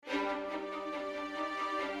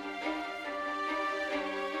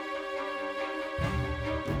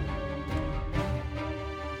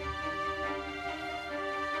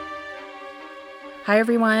Hi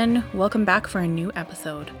everyone, welcome back for a new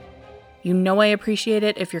episode. You know I appreciate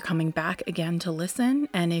it if you're coming back again to listen,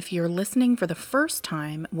 and if you're listening for the first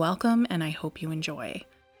time, welcome and I hope you enjoy.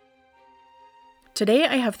 Today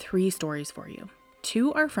I have 3 stories for you.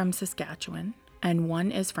 2 are from Saskatchewan, and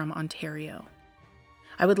 1 is from Ontario.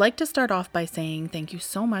 I would like to start off by saying thank you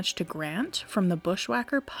so much to Grant from the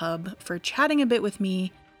Bushwhacker Pub for chatting a bit with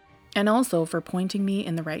me, and also for pointing me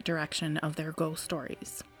in the right direction of their ghost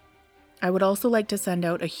stories. I would also like to send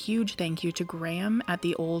out a huge thank you to Graham at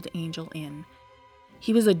the Old Angel Inn.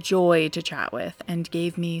 He was a joy to chat with and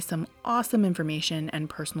gave me some awesome information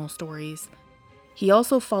and personal stories. He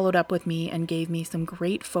also followed up with me and gave me some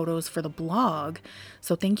great photos for the blog,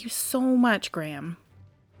 so thank you so much, Graham.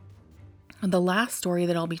 The last story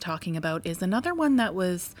that I'll be talking about is another one that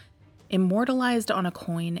was immortalized on a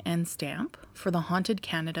coin and stamp for the Haunted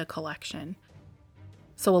Canada collection.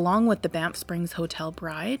 So along with the Banff Springs Hotel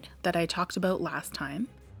Bride that I talked about last time,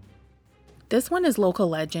 this one is local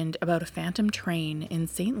legend about a phantom train in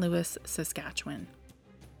St. Louis, Saskatchewan.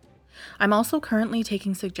 I'm also currently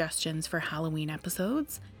taking suggestions for Halloween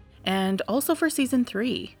episodes and also for season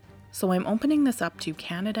 3. So I'm opening this up to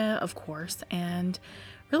Canada, of course, and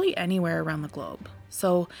really anywhere around the globe.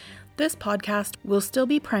 So this podcast will still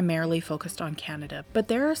be primarily focused on Canada, but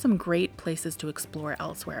there are some great places to explore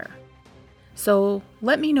elsewhere. So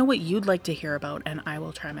let me know what you'd like to hear about and I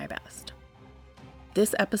will try my best.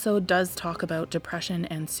 This episode does talk about depression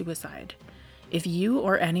and suicide. If you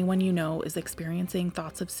or anyone you know is experiencing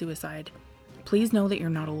thoughts of suicide, please know that you're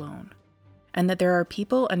not alone and that there are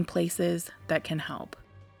people and places that can help.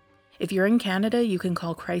 If you're in Canada, you can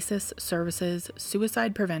call Crisis Services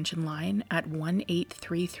Suicide Prevention Line at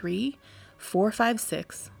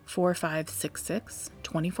 1-833-456-4566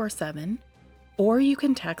 24/7. Or you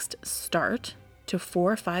can text START to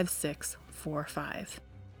 45645.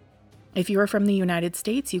 If you are from the United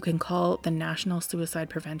States, you can call the National Suicide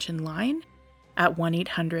Prevention Line at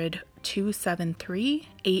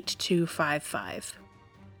 1-800-273-8255.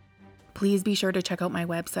 Please be sure to check out my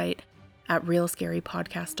website at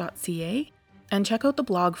realscarypodcast.ca and check out the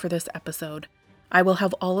blog for this episode. I will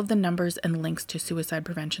have all of the numbers and links to suicide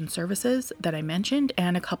prevention services that I mentioned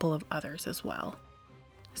and a couple of others as well.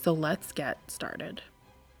 So let's get started.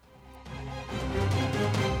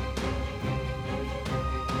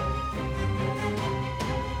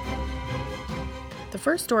 The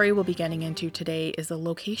first story we'll be getting into today is a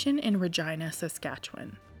location in Regina,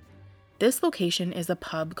 Saskatchewan. This location is a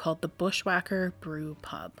pub called the Bushwhacker Brew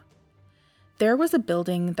Pub. There was a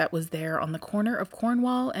building that was there on the corner of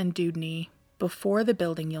Cornwall and Dewdney before the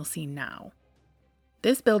building you'll see now.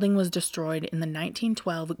 This building was destroyed in the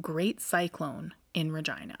 1912 Great Cyclone in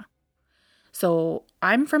Regina. So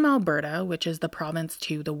I'm from Alberta, which is the province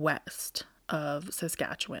to the west of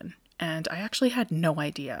Saskatchewan, and I actually had no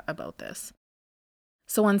idea about this.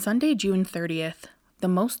 So on Sunday, June 30th, the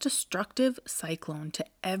most destructive cyclone to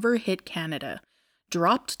ever hit Canada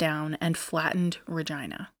dropped down and flattened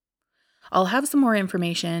Regina. I'll have some more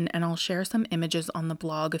information and I'll share some images on the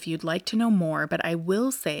blog if you'd like to know more, but I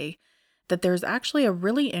will say that there's actually a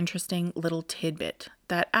really interesting little tidbit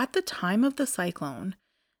that at the time of the cyclone,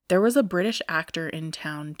 there was a British actor in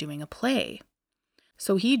town doing a play.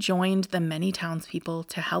 So he joined the many townspeople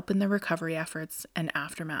to help in the recovery efforts and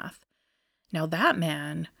aftermath. Now that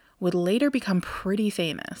man would later become pretty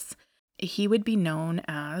famous. He would be known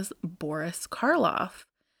as Boris Karloff.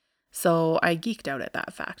 So I geeked out at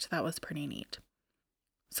that fact. That was pretty neat.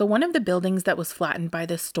 So one of the buildings that was flattened by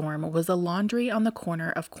this storm was a laundry on the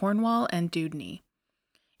corner of Cornwall and Dewdney.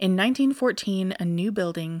 In 1914, a new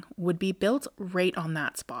building would be built right on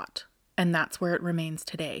that spot, and that's where it remains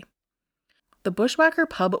today. The Bushwhacker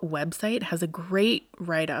Pub website has a great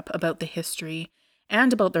write-up about the history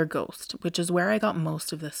and about their ghost, which is where I got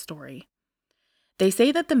most of this story. They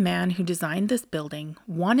say that the man who designed this building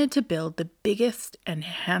wanted to build the biggest and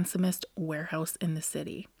handsomest warehouse in the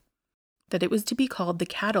city, that it was to be called the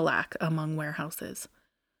Cadillac among warehouses.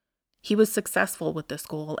 He was successful with this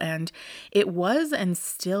goal, and it was and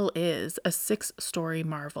still is a 6-story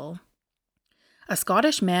marvel. A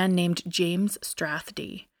Scottish man named James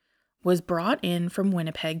Strathdee was brought in from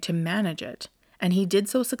Winnipeg to manage it, and he did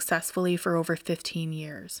so successfully for over 15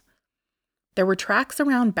 years. There were tracks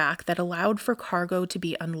around back that allowed for cargo to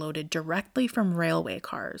be unloaded directly from railway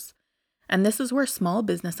cars, and this is where small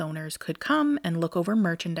business owners could come and look over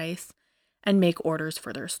merchandise and make orders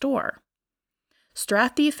for their store.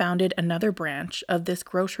 Strathdee founded another branch of this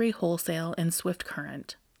grocery wholesale in Swift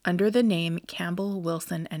Current under the name Campbell,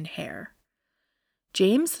 Wilson & Hare.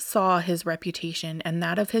 James saw his reputation and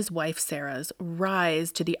that of his wife Sarah's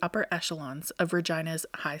rise to the upper echelons of Regina's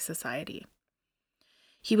high society.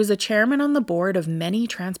 He was a chairman on the board of many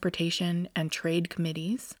transportation and trade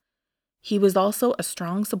committees. He was also a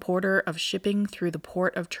strong supporter of shipping through the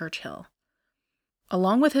port of Churchill.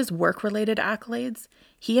 Along with his work-related accolades,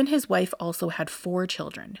 he and his wife also had 4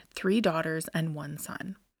 children, 3 daughters and 1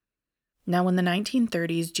 son. Now, in the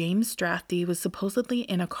 1930s, James Strathdee was supposedly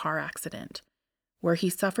in a car accident where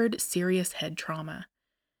he suffered serious head trauma.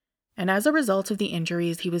 And as a result of the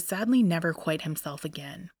injuries, he was sadly never quite himself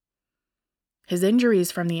again. His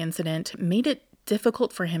injuries from the incident made it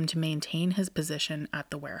difficult for him to maintain his position at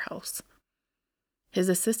the warehouse. His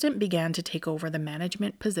assistant began to take over the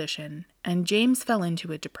management position, and James fell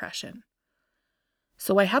into a depression.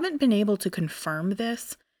 So I haven't been able to confirm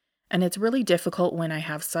this, and it's really difficult when I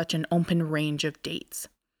have such an open range of dates.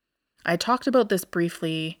 I talked about this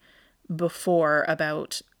briefly before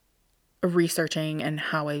about researching and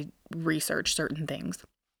how I research certain things.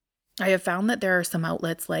 I have found that there are some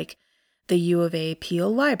outlets like the U of A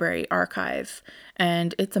Peel Library Archive,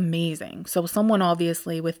 and it's amazing. So someone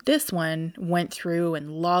obviously with this one went through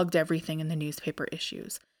and logged everything in the newspaper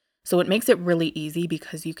issues. So it makes it really easy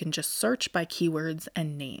because you can just search by keywords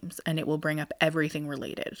and names and it will bring up everything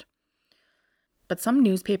related. But some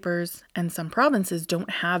newspapers and some provinces don't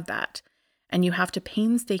have that, and you have to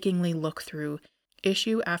painstakingly look through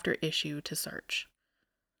issue after issue to search.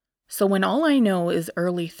 So when all I know is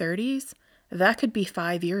early 30s, that could be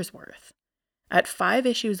 5 years worth. At 5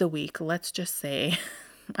 issues a week, let's just say,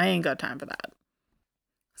 I ain't got time for that.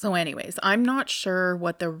 So anyways, I'm not sure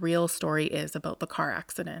what the real story is about the car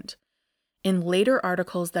accident. In later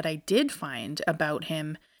articles that I did find about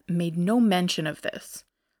him made no mention of this.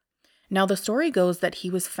 Now, the story goes that he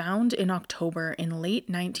was found in October in late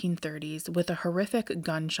 1930s with a horrific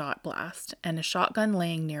gunshot blast and a shotgun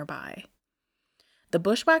laying nearby. The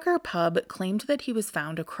Bushwhacker pub claimed that he was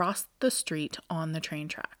found across the street on the train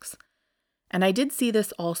tracks. And I did see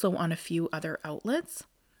this also on a few other outlets.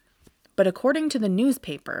 But according to the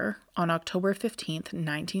newspaper, on October 15th,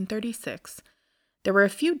 1936, there were a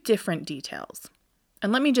few different details.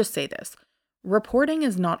 And let me just say this. Reporting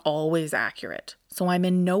is not always accurate, so I'm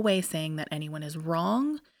in no way saying that anyone is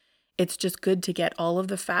wrong. It's just good to get all of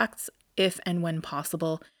the facts if and when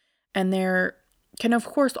possible. And there can, of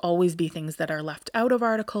course, always be things that are left out of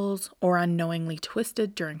articles or unknowingly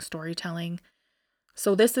twisted during storytelling.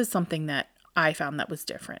 So this is something that I found that was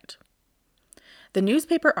different. The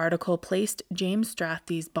newspaper article placed James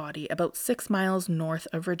Strathdee body about 6 miles north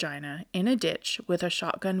of Regina in a ditch with a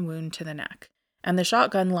shotgun wound to the neck, and the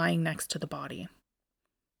shotgun lying next to the body.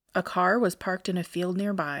 A car was parked in a field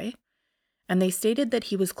nearby, and they stated that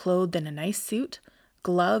he was clothed in a nice suit,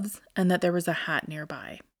 gloves, and that there was a hat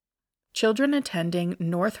nearby. Children attending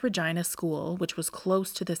North Regina School, which was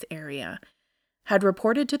close to this area, had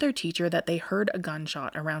reported to their teacher that they heard a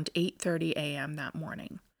gunshot around 8:30 a.m. that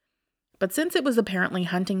morning. But since it was apparently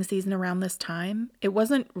hunting season around this time, it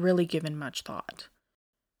wasn't really given much thought.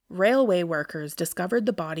 Railway workers discovered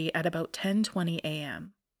the body at about 10:20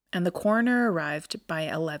 a.m., and the coroner arrived by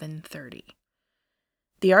 11:30.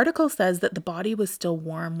 The article says that the body was still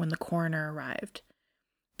warm when the coroner arrived.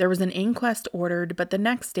 There was an inquest ordered, but the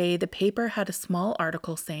next day the paper had a small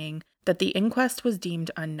article saying that the inquest was deemed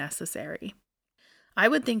unnecessary. I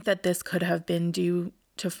would think that this could have been due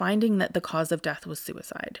to finding that the cause of death was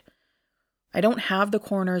suicide. I don't have the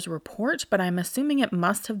coroner's report, but I'm assuming it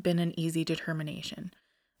must have been an easy determination,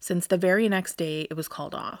 since the very next day it was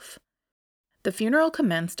called off. The funeral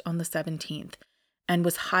commenced on the 17th and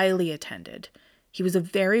was highly attended. He was a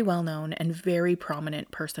very well-known and very prominent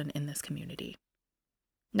person in this community.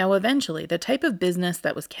 Now, eventually, the type of business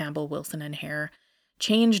that was Campbell, Wilson & Hare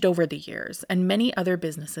changed over the years, and many other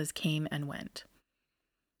businesses came and went.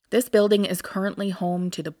 This building is currently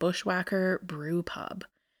home to the Bushwhacker Brew Pub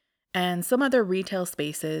and some other retail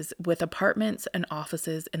spaces with apartments and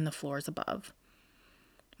offices in the floors above.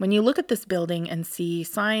 When you look at this building and see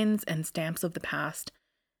signs and stamps of the past,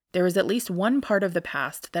 there is at least one part of the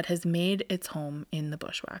past that has made its home in the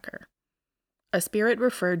Bushwhacker. A spirit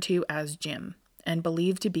referred to as Jim and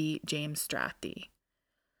believed to be James Strathdee.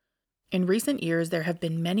 In recent years, there have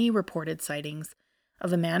been many reported sightings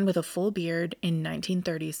of a man with a full beard in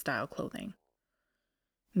 1930s style clothing.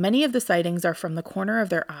 Many of the sightings are from the corner of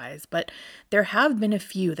their eyes, but there have been a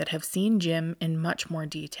few that have seen Jim in much more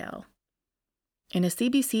detail. In a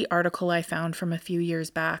CBC article I found from a few years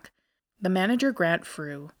back, the manager Grant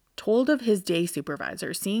Frew told of his day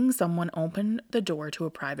supervisor seeing someone open the door to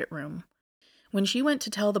a private room. When she went to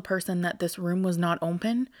tell the person that this room was not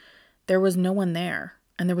open, there was no one there,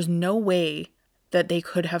 and there was no way that they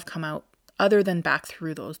could have come out other than back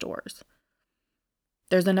through those doors.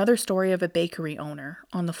 There's another story of a bakery owner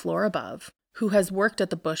on the floor above who has worked at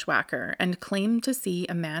the Bushwhacker and claimed to see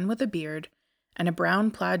a man with a beard and a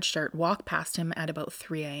brown plaid shirt walk past him at about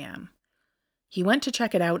 3 a.m. He went to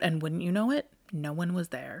check it out, and wouldn't you know it, no one was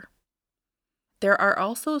there. There are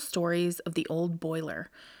also stories of the old boiler,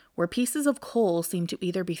 where pieces of coal seem to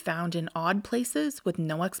either be found in odd places with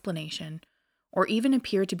no explanation, or even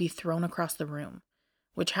appear to be thrown across the room,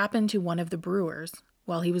 which happened to one of the brewers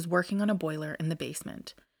while he was working on a boiler in the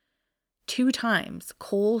basement. 2 times,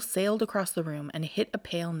 coal sailed across the room and hit a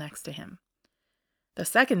pail next to him. The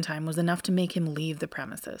second time was enough to make him leave the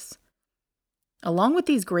premises. Along with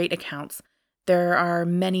these great accounts, there are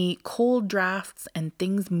many cold drafts and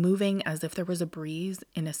things moving as if there was a breeze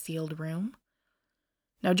in a sealed room.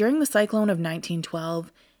 Now, during the cyclone of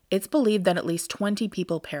 1912, it's believed that at least 20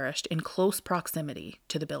 people perished in close proximity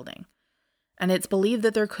to the building, and it's believed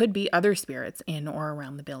that there could be other spirits in or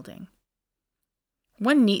around the building.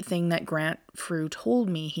 One neat thing that Grant Frew told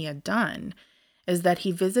me he had done is that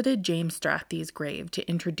he visited James Strathy's grave to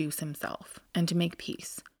introduce himself and to make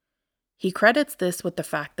peace. He credits this with the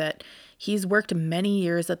fact that he's worked many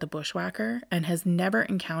years at the Bushwhacker and has never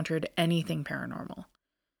encountered anything paranormal.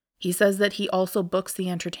 He says that he also books the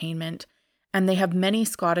entertainment, and they have many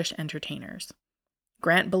Scottish entertainers.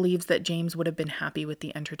 Grant believes that James would have been happy with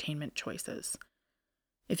the entertainment choices.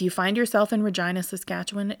 If you find yourself in Regina,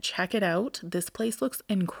 Saskatchewan, check it out. This place looks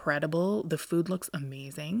incredible. The food looks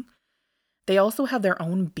amazing. They also have their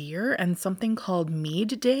own beer and something called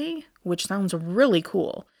Mead Day, which sounds really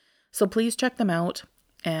cool. So please check them out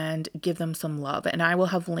and give them some love. And I will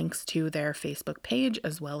have links to their Facebook page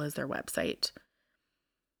as well as their website.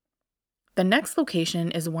 The next location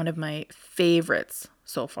is one of my favorites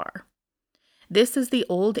so far. This is the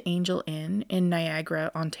Old Angel Inn in Niagara,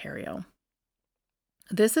 Ontario.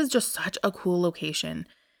 This is just such a cool location,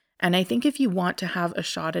 and I think if you want to have a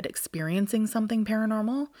shot at experiencing something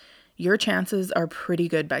paranormal, your chances are pretty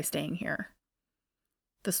good by staying here.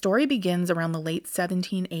 The story begins around the late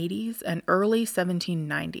 1780s and early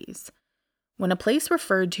 1790s, when a place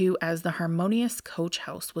referred to as the Harmonious Coach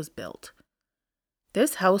House was built.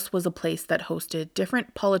 This house was a place that hosted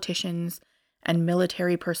different politicians and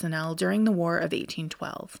military personnel during the War of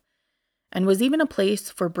 1812, and was even a place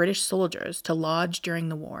for British soldiers to lodge during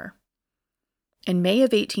the war. In May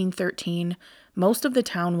of 1813, most of the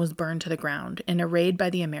town was burned to the ground in a raid by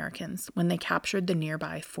the Americans when they captured the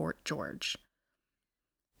nearby Fort George.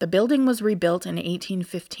 The building was rebuilt in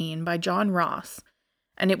 1815 by John Ross,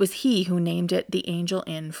 and it was he who named it the Angel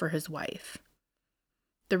Inn for his wife.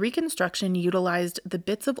 The reconstruction utilized the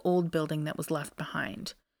bits of old building that was left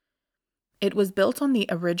behind. It was built on the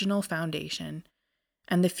original foundation,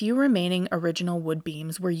 and the few remaining original wood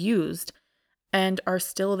beams were used and are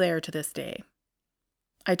still there to this day.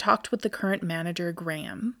 I talked with the current manager,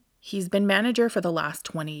 Graham. He's been manager for the last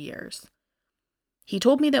 20 years. He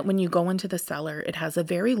told me that when you go into the cellar, it has a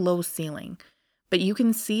very low ceiling, but you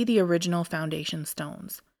can see the original foundation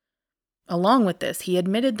stones. Along with this, he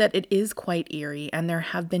admitted that it is quite eerie, and there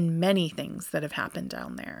have been many things that have happened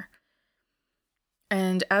down there.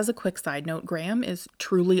 And as a quick side note, Graham is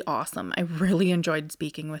truly awesome. I really enjoyed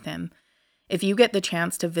speaking with him. If you get the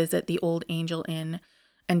chance to visit the Old Angel Inn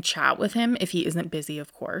and chat with him, if he isn't busy,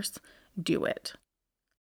 of course, do it.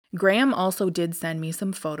 Graham also did send me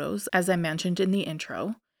some photos, as I mentioned in the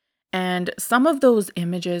intro, and some of those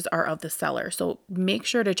images are of the cellar, so make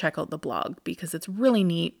sure to check out the blog because it's really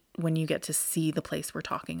neat when you get to see the place we're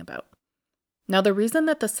talking about. Now, the reason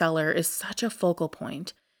that the cellar is such a focal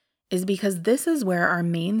point is because this is where our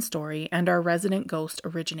main story and our resident ghost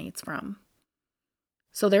originates from.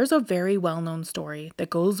 So there's a very well-known story that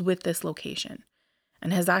goes with this location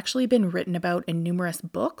and has actually been written about in numerous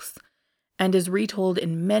books and is retold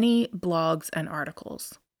in many blogs and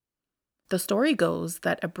articles. The story goes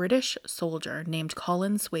that a British soldier named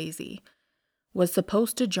Colin Swayze was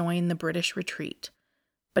supposed to join the British retreat,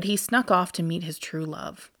 but he snuck off to meet his true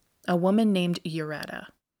love, a woman named Uretta.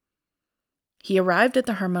 He arrived at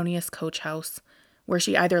the Harmonious Coach House, where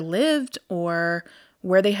she either lived or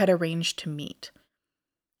where they had arranged to meet.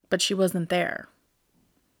 But she wasn't there.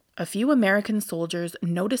 A few American soldiers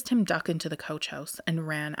noticed him duck into the coach house and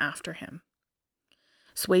ran after him.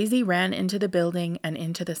 Swayze ran into the building and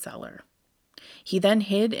into the cellar. He then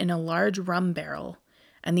hid in a large rum barrel,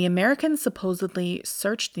 and the Americans supposedly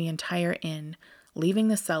searched the entire inn, leaving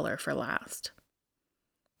the cellar for last.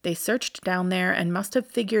 They searched down there and must have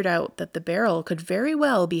figured out that the barrel could very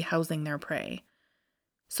well be housing their prey.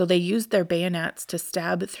 So they used their bayonets to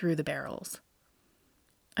stab through the barrels.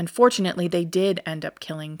 Unfortunately, they did end up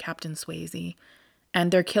killing Captain Swayze,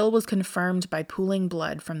 and their kill was confirmed by pooling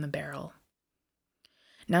blood from the barrel.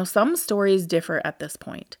 Now, some stories differ at this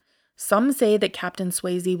point. Some say that Captain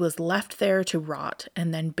Swayze was left there to rot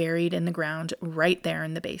and then buried in the ground right there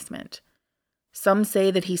in the basement. Some say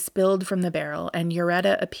that he spilled from the barrel and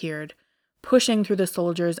Ureta appeared, pushing through the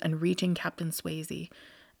soldiers and reaching Captain Swayze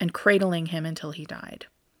and cradling him until he died.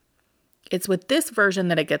 It's with this version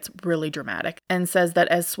that it gets really dramatic and says that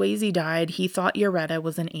as Swayze died, he thought Ureta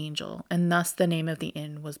was an angel, and thus the name of the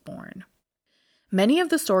inn was born. Many of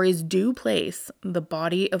the stories do place the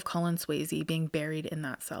body of Colin Swayze being buried in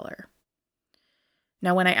that cellar.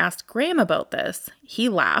 Now, when I asked Graham about this, he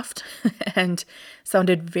laughed and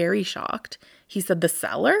sounded very shocked. He said, "The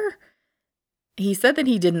cellar?" He said that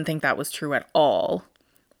he didn't think that was true at all,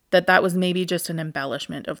 that was maybe just an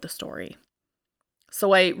embellishment of the story.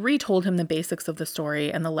 So I retold him the basics of the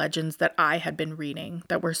story and the legends that I had been reading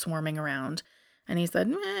that were swarming around, and he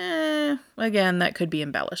said, again, that could be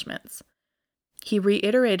embellishments. He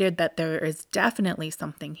reiterated that there is definitely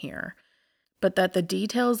something here, but that the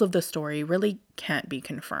details of the story really can't be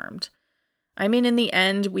confirmed. I mean, in the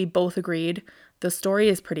end, we both agreed the story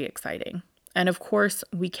is pretty exciting. And of course,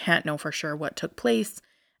 we can't know for sure what took place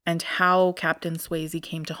and how Captain Swayze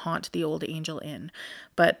came to haunt the Old Angel Inn,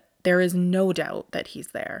 but there is no doubt that he's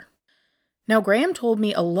there. Now, Graham told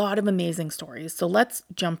me a lot of amazing stories, so let's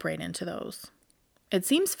jump right into those. It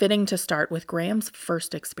seems fitting to start with Graham's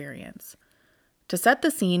first experience. To set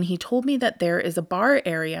the scene, he told me that there is a bar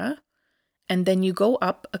area, and then you go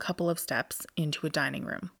up a couple of steps into a dining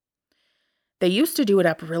room. They used to do it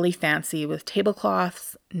up really fancy with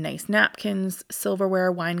tablecloths, nice napkins,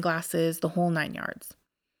 silverware, wine glasses, the whole 9 yards.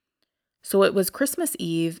 So it was Christmas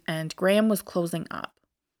Eve and Graham was closing up.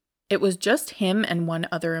 It was just him and one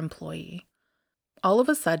other employee. All of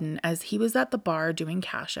a sudden, as he was at the bar doing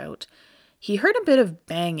cash out, he heard a bit of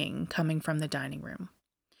banging coming from the dining room.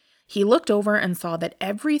 He looked over and saw that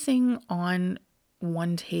everything on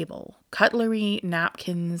one table, cutlery,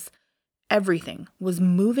 napkins, everything was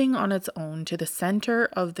moving on its own to the center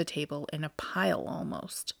of the table in a pile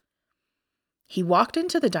almost. He walked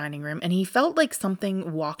into the dining room and he felt like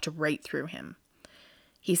something walked right through him.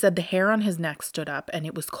 He said the hair on his neck stood up and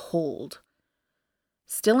it was cold.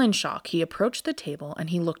 Still in shock, he approached the table and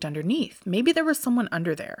he looked underneath. Maybe there was someone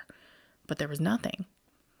under there, but there was nothing.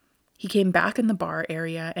 He came back in the bar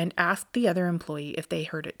area and asked the other employee if they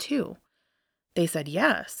heard it too. They said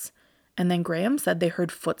yes. And then Graham said they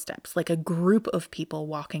heard footsteps, like a group of people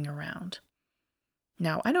walking around.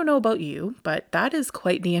 Now, I don't know about you, but that is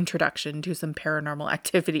quite the introduction to some paranormal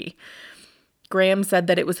activity. Graham said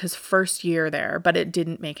that it was his first year there, but it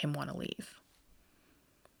didn't make him want to leave.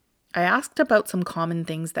 I asked about some common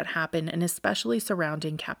things that happen, and especially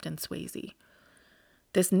surrounding Captain Swayze.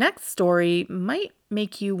 This next story might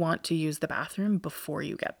make you want to use the bathroom before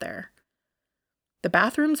you get there. The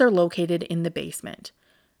bathrooms are located in the basement,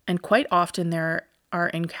 and quite often there are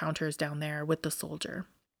encounters down there with the soldier,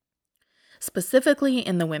 specifically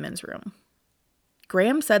in the women's room.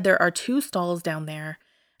 Graham said there are 2 stalls down there,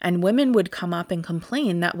 and women would come up and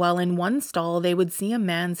complain that while in one stall they would see a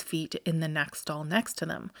man's feet in the next stall next to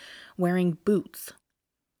them, wearing boots.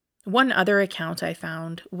 One other account I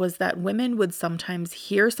found was that women would sometimes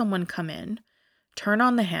hear someone come in, turn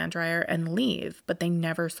on the hand dryer, and leave, but they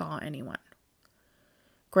never saw anyone.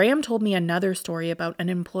 Graham told me another story about an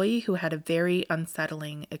employee who had a very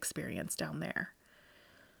unsettling experience down there.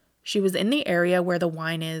 She was in the area where the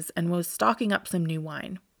wine is and was stocking up some new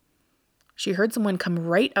wine. She heard someone come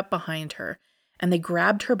right up behind her, and they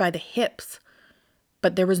grabbed her by the hips,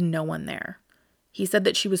 but there was no one there. He said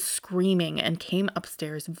that she was screaming and came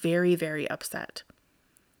upstairs very, very upset.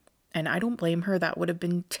 And I don't blame her, that would have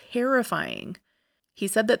been terrifying. He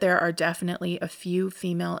said that there are definitely a few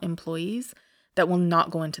female employees that will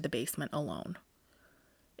not go into the basement alone.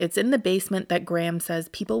 It's in the basement that Graham says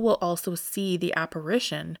people will also see the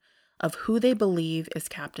apparition of who they believe is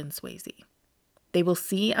Captain Swayze. They will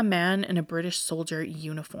see a man in a British soldier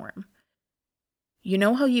uniform. You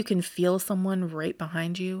know how you can feel someone right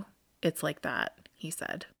behind you? It's like that, he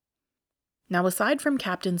said. Now, aside from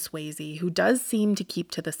Captain Swayze, who does seem to keep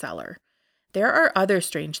to the cellar, there are other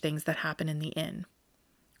strange things that happen in the inn.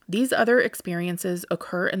 These other experiences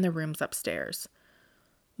occur in the rooms upstairs.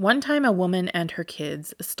 One time, a woman and her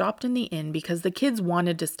kids stopped in the inn because the kids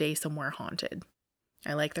wanted to stay somewhere haunted.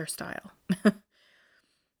 I like their style.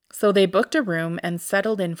 So they booked a room and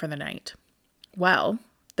settled in for the night. Well,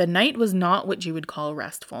 the night was not what you would call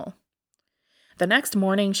restful. The next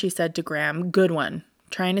morning, she said to Graham, "Good one,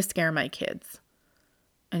 trying to scare my kids."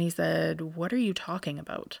 And he said, "What are you talking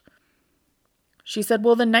about?" She said,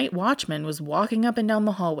 "Well, the night watchman was walking up and down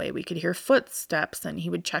the hallway. We could hear footsteps and he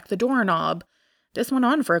would check the doorknob. This went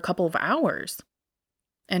on for a couple of hours."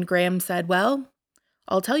 And Graham said, "Well,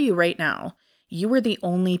 I'll tell you right now, you were the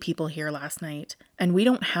only people here last night, and we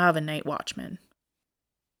don't have a night watchman."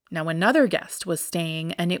 Now, another guest was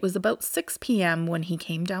staying, and it was about 6 p.m. when he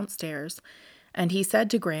came downstairs, and he said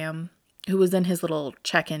to Graham, who was in his little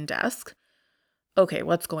check-in desk, "Okay,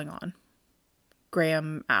 what's going on?"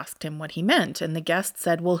 Graham asked him what he meant, and the guest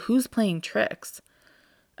said, "Well, who's playing tricks?"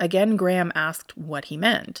 Again, Graham asked what he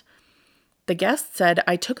meant. The guest said,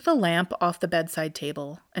 "I took the lamp off the bedside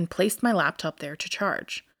table and placed my laptop there to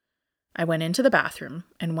charge. I went into the bathroom,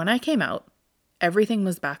 and when I came out, everything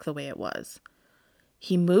was back the way it was."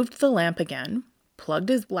 He moved the lamp again, plugged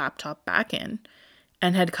his laptop back in,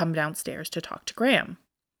 and had come downstairs to talk to Graham.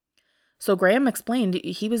 So Graham explained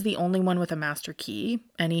he was the only one with a master key,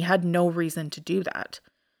 and he had no reason to do that.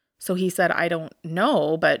 So he said, "I don't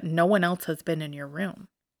know, but no one else has been in your room."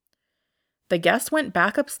 The guest went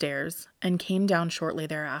back upstairs and came down shortly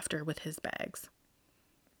thereafter with his bags.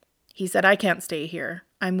 He said, "I can't stay here.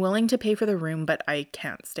 I'm willing to pay for the room, but I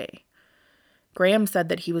can't stay." Graham said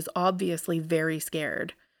that he was obviously very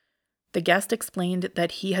scared. The guest explained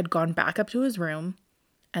that he had gone back up to his room,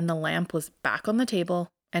 and the lamp was back on the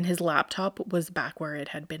table, and his laptop was back where it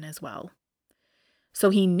had been as well. So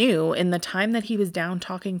he knew in the time that he was down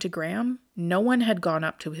talking to Graham, no one had gone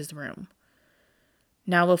up to his room.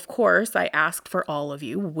 Now, of course, I asked for all of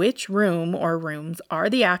you which room or rooms are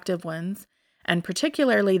the active ones, and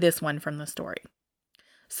particularly this one from the story.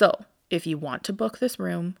 So, if you want to book this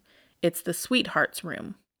room, it's the Sweethearts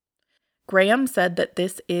room. Graham said that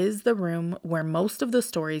this is the room where most of the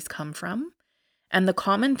stories come from, and the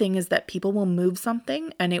common thing is that people will move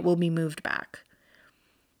something and it will be moved back.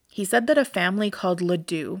 He said that a family called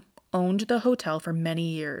Ledoux owned the hotel for many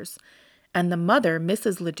years, and the mother,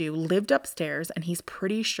 Mrs. Ledoux, lived upstairs, and he's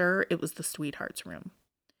pretty sure it was the Sweethearts room.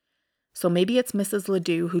 So maybe it's Mrs.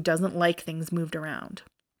 Ledoux who doesn't like things moved around.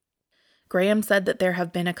 Graham said that there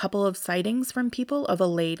have been a couple of sightings from people of a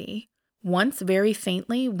lady. Once, very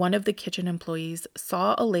faintly, one of the kitchen employees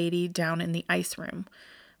saw a lady down in the ice room,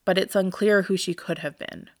 but it's unclear who she could have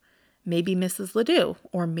been. Maybe Mrs. Ledoux,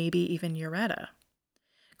 or maybe even Uretta.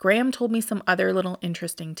 Graham told me some other little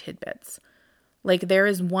interesting tidbits. Like there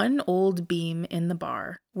is one old beam in the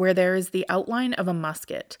bar where there is the outline of a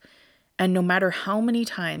musket, and no matter how many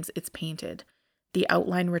times it's painted, the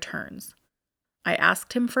outline returns. I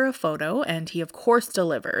asked him for a photo, and he of course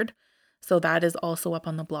delivered, so that is also up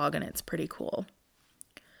on the blog, and it's pretty cool.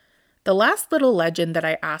 The last little legend that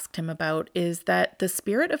I asked him about is that the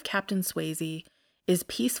spirit of Captain Swayze is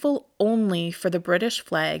peaceful only for the British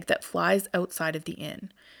flag that flies outside of the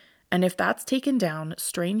inn, and if that's taken down,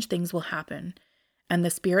 strange things will happen, and the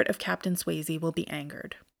spirit of Captain Swayze will be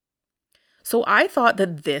angered. So I thought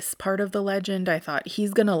that this part of the legend, I thought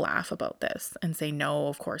he's going to laugh about this and say, no,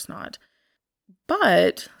 of course not.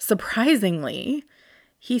 But surprisingly,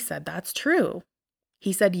 he said that's true.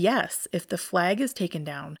 He said, yes, if the flag is taken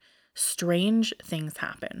down, strange things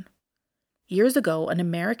happen. Years ago, an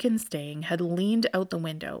American staying had leaned out the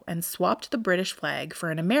window and swapped the British flag for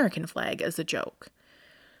an American flag as a joke.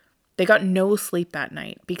 They got no sleep that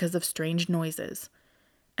night because of strange noises,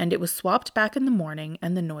 and it was swapped back in the morning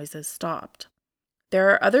and the noises stopped. There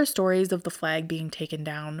are other stories of the flag being taken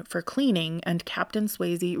down for cleaning and Captain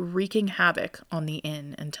Swayze wreaking havoc on the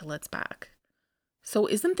inn until it's back. So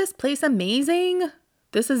isn't this place amazing?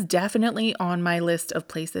 This is definitely on my list of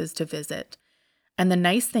places to visit. And the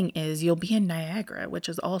nice thing is you'll be in Niagara, which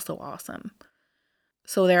is also awesome.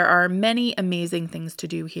 So there are many amazing things to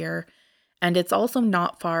do here, and it's also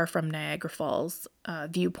not far from Niagara Falls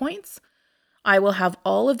viewpoints. I will have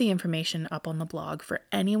all of the information up on the blog for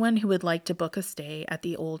anyone who would like to book a stay at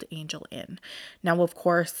the Old Angel Inn. Now, of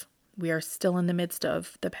course, we are still in the midst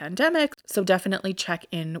of the pandemic, so definitely check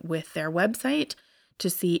in with their website to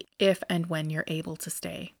see if and when you're able to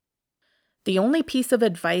stay. The only piece of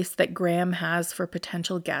advice that Graham has for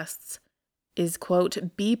potential guests is,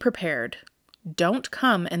 quote, be prepared. Don't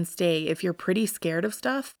come and stay if you're pretty scared of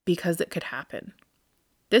stuff because it could happen.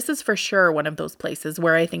 This is for sure one of those places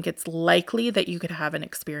where I think it's likely that you could have an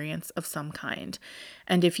experience of some kind.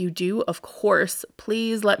 And if you do, of course,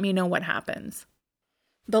 please let me know what happens.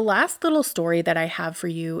 The last little story that I have for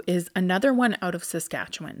you is another one out of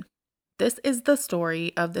Saskatchewan. This is the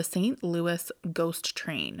story of the St. Louis Ghost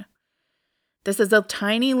Train. This is a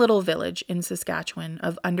tiny little village in Saskatchewan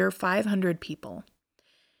of under 500 people.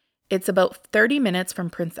 It's about 30 minutes from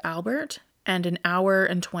Prince Albert and an hour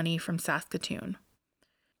and 20 from Saskatoon.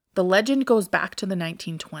 The legend goes back to the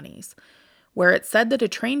 1920s, where it said that a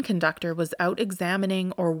train conductor was out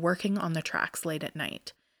examining or working on the tracks late at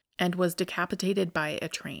night and was decapitated by a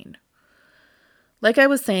train. Like I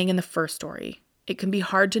was saying in the first story, It can be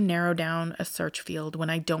hard to narrow down a search field when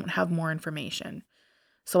I don't have more information.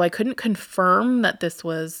 So I couldn't confirm that this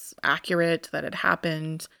was accurate, that it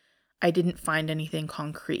happened. I didn't find anything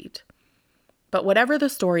concrete. But whatever the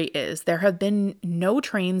story is, there have been no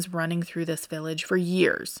trains running through this village for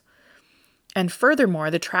years. And furthermore,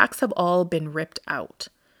 the tracks have all been ripped out.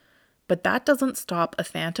 But that doesn't stop a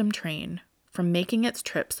phantom train from making its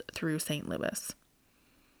trips through St. Louis.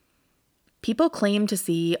 People claim to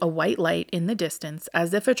see a white light in the distance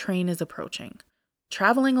as if a train is approaching,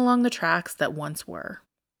 traveling along the tracks that once were.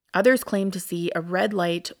 Others claim to see a red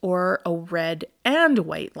light or a red and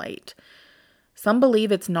white light. Some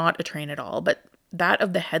believe it's not a train at all, but that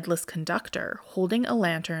of the headless conductor holding a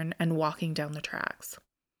lantern and walking down the tracks.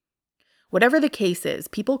 Whatever the case is,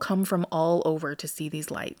 people come from all over to see these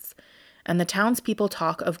lights, and the townspeople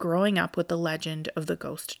talk of growing up with the legend of the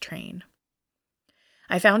ghost train.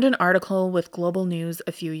 I found an article with Global News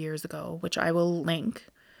a few years ago, which I will link,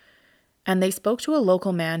 and they spoke to a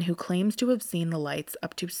local man who claims to have seen the lights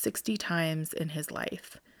up to 60 times in his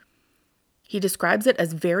life. He describes it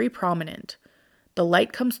as very prominent. The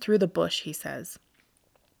light comes through the bush, he says.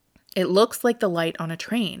 It looks like the light on a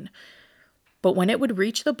train, but when it would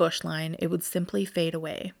reach the bush line, it would simply fade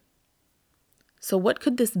away. So what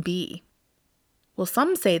could this be? Well,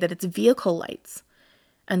 some say that it's vehicle lights,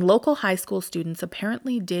 and local high school students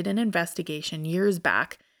apparently did an investigation years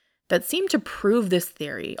back that seemed to prove this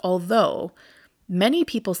theory, although many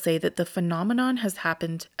people say that the phenomenon has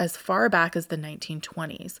happened as far back as the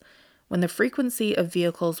 1920s, when the frequency of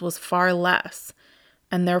vehicles was far less,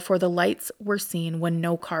 and therefore the lights were seen when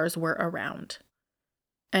no cars were around.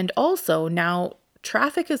 And also, now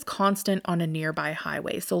traffic is constant on a nearby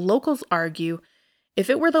highway, so locals argue if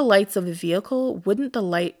it were the lights of a vehicle, wouldn't the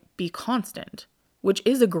light be constant? Which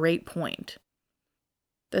is a great point.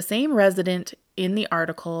 The same resident in the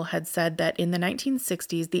article had said that in the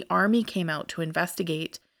 1960s, the army came out to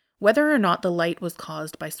investigate whether or not the light was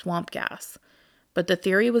caused by swamp gas, but the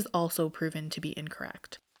theory was also proven to be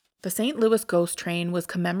incorrect. The St. Louis ghost train was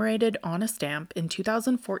commemorated on a stamp in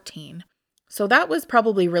 2014, so that was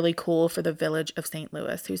probably really cool for the village of St.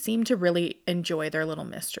 Louis, who seemed to really enjoy their little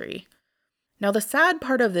mystery. Now, the sad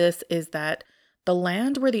part of this is that the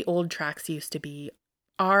land where the old tracks used to be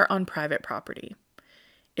are on private property.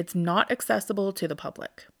 It's not accessible to the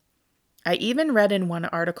public. I even read in one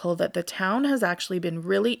article that the town has actually been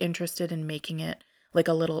really interested in making it like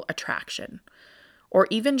a little attraction, or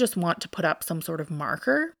even just want to put up some sort of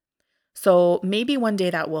marker. So maybe one day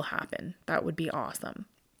that will happen. That would be awesome.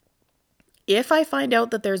 If I find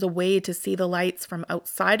out that there's a way to see the lights from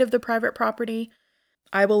outside of the private property,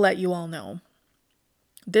 I will let you all know.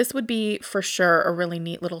 This would be for sure a really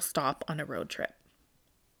neat little stop on a road trip.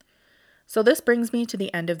 So this brings me to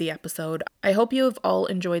the end of the episode. I hope you have all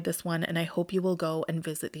enjoyed this one, and I hope you will go and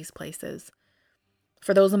visit these places.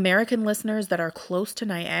 For those American listeners that are close to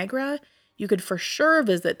Niagara, you could for sure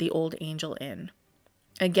visit the Old Angel Inn.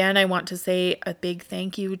 Again, I want to say a big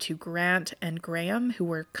thank you to Grant and Graham, who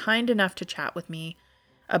were kind enough to chat with me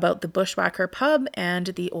about the Bushwhacker Pub and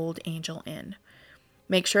the Old Angel Inn.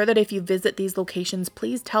 Make sure that if you visit these locations,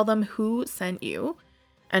 please tell them who sent you.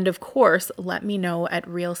 And of course, let me know at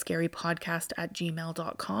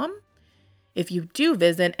realscarypodcast@gmail.com. If you do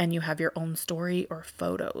visit and you have your own story or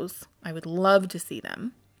photos, I would love to see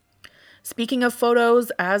them. Speaking of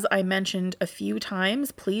photos, as I mentioned a few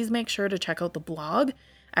times, please make sure to check out the blog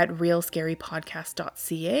at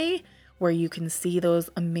realscarypodcast.ca, where you can see those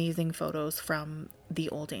amazing photos from the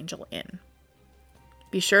Old Angel Inn.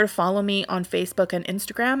 Be sure to follow me on Facebook and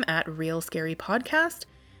Instagram at Real Scary Podcast.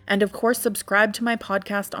 And of course, subscribe to my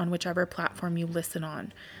podcast on whichever platform you listen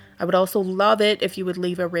on. I would also love it if you would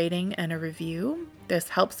leave a rating and a review. This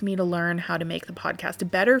helps me to learn how to make the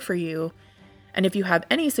podcast better for you. And if you have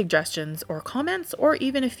any suggestions or comments, or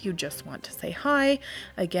even if you just want to say hi,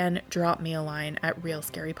 again, drop me a line at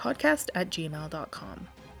realscarypodcast@gmail.com.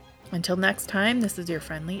 Until next time, this is your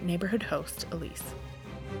friendly neighborhood host, Elise.